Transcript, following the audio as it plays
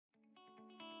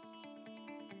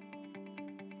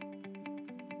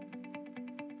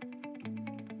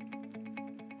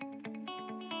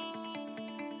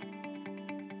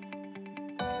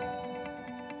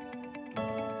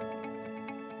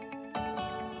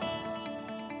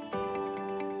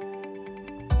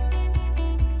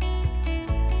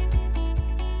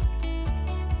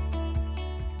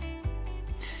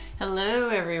Hello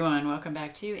everyone, welcome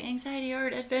back to Anxiety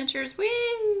Art Adventures.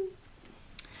 Woo!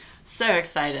 So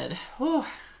excited. Whew.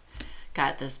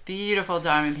 Got this beautiful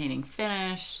diamond painting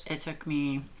finished. It took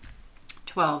me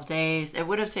 12 days. It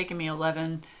would have taken me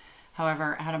 11.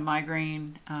 However, I had a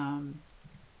migraine on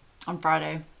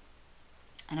Friday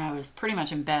and I was pretty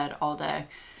much in bed all day.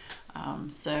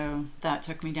 So that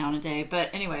took me down a day.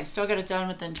 But anyway, still got it done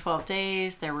within 12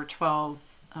 days. There were 12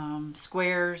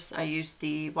 squares. I used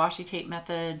the washi tape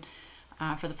method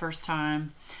for the first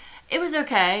time. It was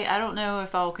okay. I don't know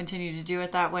if I'll continue to do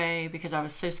it that way because I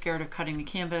was so scared of cutting the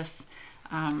canvas.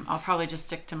 I'll probably just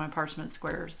stick to my parchment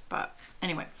squares. But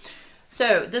anyway,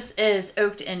 so this is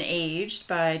Oaked and Aged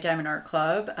by Diamond Art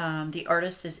Club. The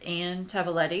artist is Anne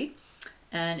Tavaletti,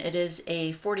 and it is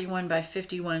a 41 by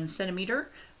 51 centimeter,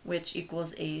 which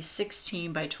equals a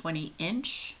 16 by 20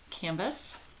 inch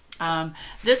canvas.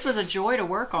 This was a joy to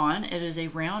work on. It is a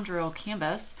round drill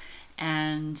canvas,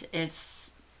 and it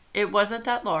wasn't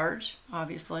that large,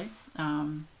 obviously,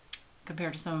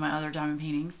 compared to some of my other diamond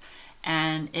paintings,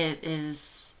 and it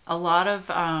is a lot of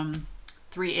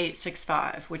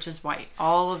 3865, which is white.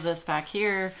 All of this back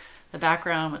here, the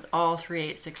background was all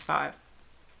 3865.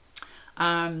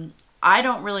 I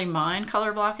don't really mind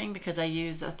color blocking because I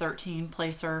use a 13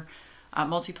 placer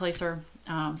multi-placer,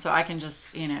 so I can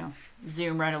just, you know,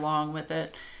 zoom right along with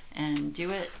it and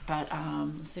do it. But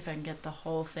let's see if I can get the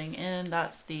whole thing in.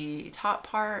 That's the top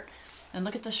part, and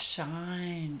look at the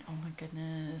shine. Oh my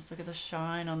goodness, look at the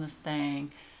shine on this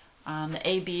thing. The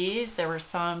ABs, there were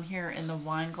some here in the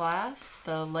wine glass,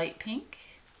 the light pink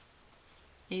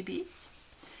ABs,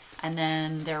 and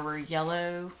then there were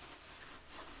yellow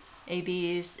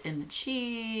ABs in the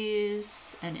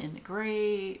cheese and in the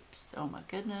grapes. Oh my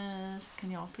goodness, can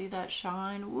y'all see that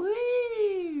shine?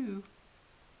 Woo!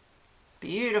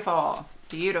 Beautiful,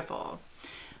 beautiful.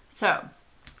 So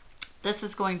this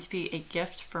is going to be a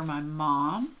gift for my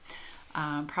mom,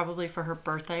 probably for her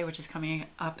birthday, which is coming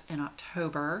up in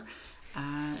October.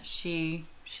 She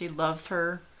loves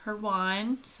her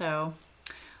wine, so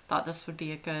thought this would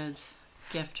be a good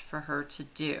gift for her to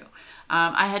do.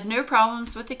 I had no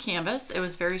problems with the canvas. It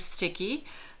was very sticky.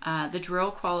 The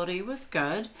drill quality was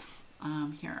good.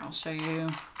 Here, I'll show you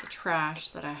the trash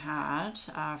that I had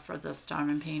for this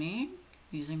diamond painting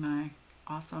using my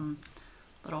awesome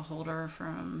little holder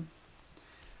from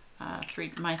my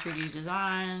 3D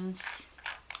Designs.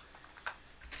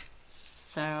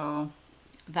 So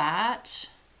that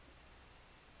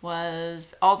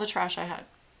was all the trash I had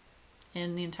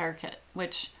in the entire kit,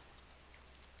 which,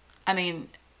 I mean,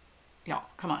 y'all,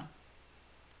 come on.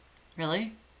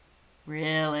 Really?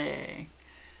 Really?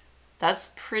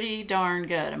 That's pretty darn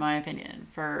good, in my opinion,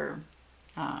 for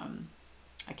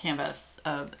a canvas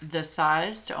of this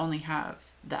size to only have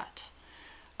that.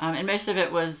 And most of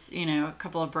it was, you know, a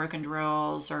couple of broken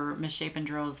drills or misshapen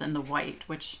drills in the white,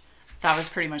 which that was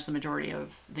pretty much the majority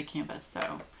of the canvas.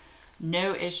 So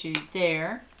no issue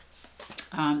there.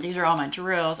 These are all my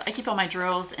drills. I keep all my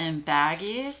drills in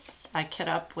baggies. I kit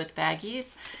up with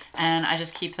baggies, and I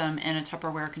just keep them in a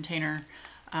Tupperware container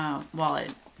while I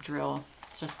drill.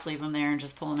 Just leave them there and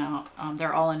just pull them out.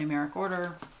 They're all in numeric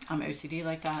order. I'm OCD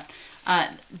like that.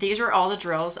 These are all the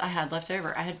drills I had left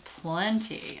over. I had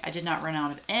plenty. I did not run out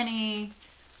of any.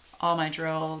 All my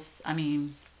drills, I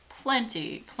mean,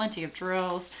 plenty of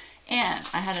drills. And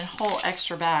I had a whole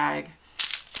extra bag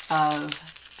of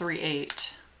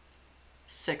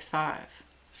 3865.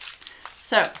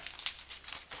 So,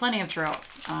 plenty of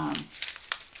drills.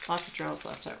 Lots of drills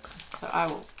left over. So I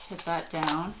will kit that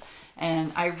down.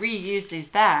 And I reuse these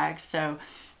bags, so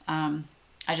I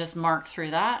just mark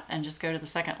through that and just go to the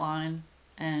second line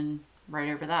and right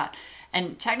over that.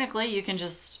 And technically you can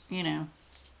just, you know,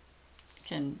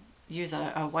 can use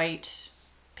a white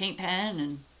paint pen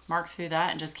and mark through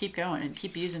that and just keep going and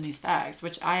keep using these bags,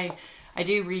 which I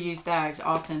do reuse bags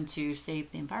often to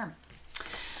save the environment.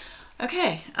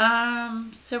 Okay,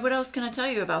 so what else can I tell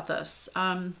you about this?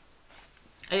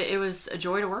 It was a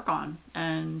joy to work on,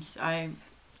 and I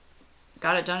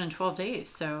got it done in 12 days.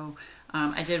 So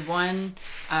I did one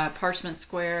parchment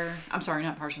square, I'm sorry,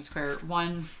 not parchment square,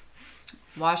 one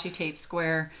washi tape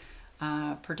square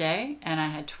per day, and I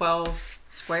had 12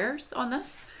 squares on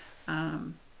this.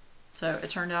 So it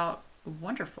turned out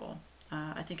wonderful.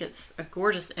 I think it's a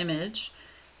gorgeous image,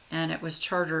 and it was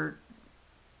charted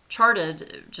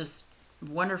just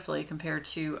wonderfully compared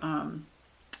to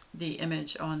the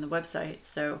image on the website.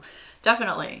 So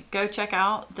definitely go check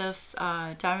out this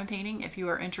diamond painting if you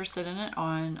are interested in it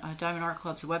on Diamond Art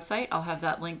Club's website. I'll have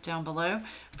that link down below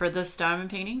for this diamond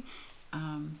painting.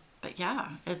 But yeah,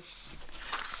 it's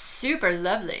super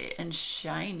lovely and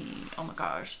shiny. Oh my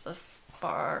gosh, the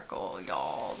sparkle,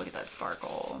 y'all. Look at that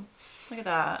sparkle. Look at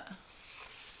that.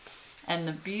 And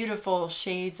the beautiful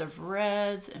shades of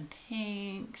reds and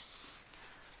pinks.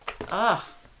 Ugh.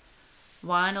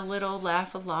 Whine a little,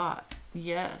 laugh a lot.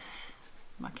 Yes.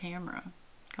 My camera.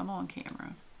 Come on,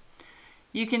 camera.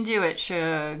 You can do it,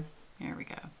 Shug. There we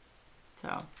go.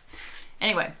 So,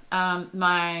 anyway,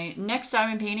 my next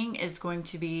diamond painting is going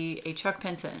to be a Chuck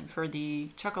Pinson for the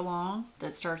Chuck Along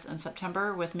that starts in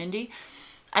September with Mindy.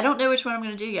 I don't know which one I'm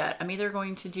going to do yet. I'm either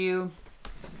going to do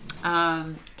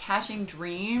Catching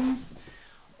Dreams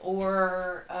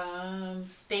or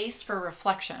Space for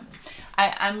Reflection.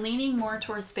 I'm leaning more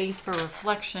towards Space for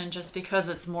Reflection just because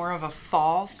it's more of a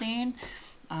fall scene.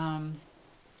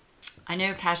 I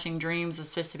know Catching Dreams is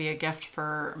supposed to be a gift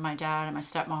for my dad and my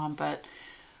stepmom, but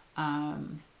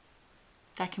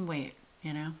that can wait,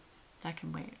 you know? That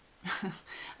can wait.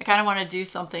 I kind of want to do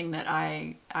something that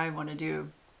I want to do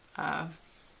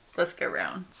this go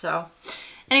round. So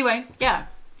anyway, yeah.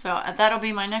 So that'll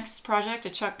be my next project, a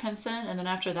Chuck Pinson. And then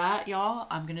after that, y'all,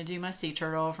 I'm going to do my sea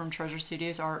turtle from Treasure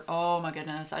Studios Art. Oh my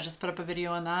goodness. I just put up a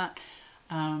video on that.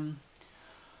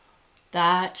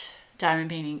 That diamond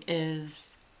painting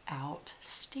is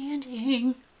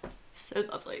outstanding. It's so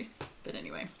lovely. But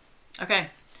anyway, okay.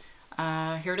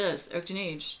 Here it is. Oakton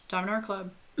Age Diamond Art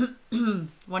Club.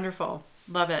 Wonderful.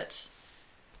 Love it.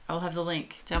 I will have the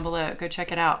link down below. Go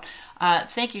check it out.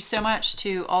 Thank you so much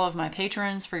to all of my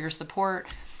patrons for your support.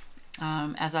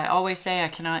 As I always say, I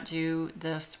cannot do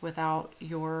this without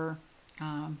your,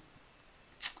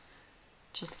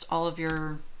 just all of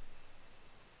your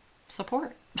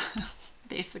support,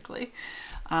 basically.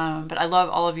 But I love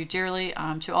all of you dearly.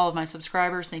 To all of my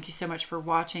subscribers, thank you so much for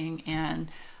watching. And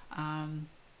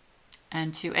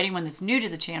to anyone that's new to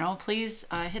the channel, please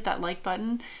hit that like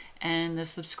button and the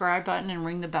subscribe button and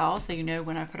ring the bell so you know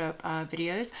when I put up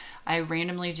videos. I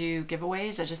randomly do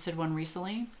giveaways. I just did one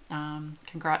recently.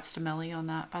 Congrats to Melly on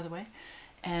that, by the way.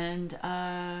 And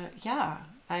yeah,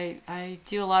 I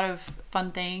do a lot of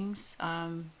fun things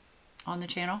on the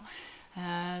channel.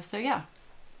 So yeah,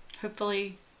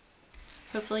 hopefully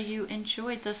you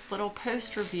enjoyed this little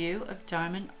post review of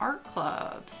Diamond Art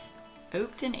Club's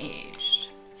Oakton Aged.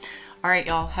 All right,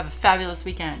 y'all, have a fabulous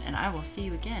weekend, and I will see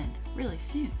you again really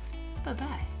soon.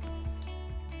 Bye-bye.